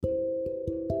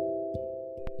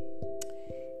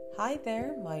Hi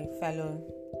there, my fellow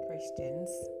Christians.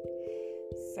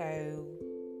 So,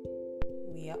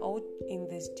 we are all in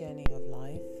this journey of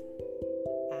life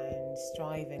and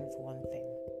striving for one thing.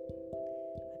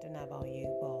 I don't know about you,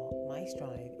 but my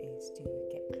strive is to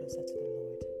get closer to the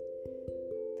Lord.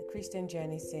 The Christian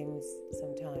journey seems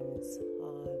sometimes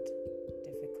hard,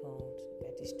 difficult,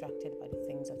 we're distracted by the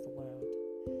things of the world.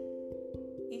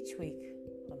 Each week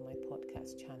on my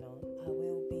podcast channel, I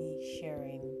will be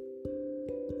sharing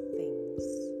things,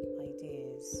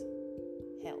 ideas,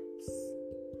 helps,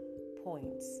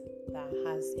 points that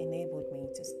has enabled me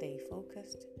to stay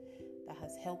focused, that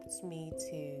has helped me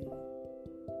to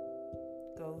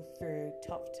go through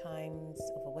tough times,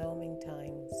 overwhelming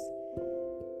times,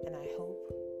 and I hope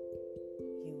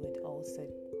you would also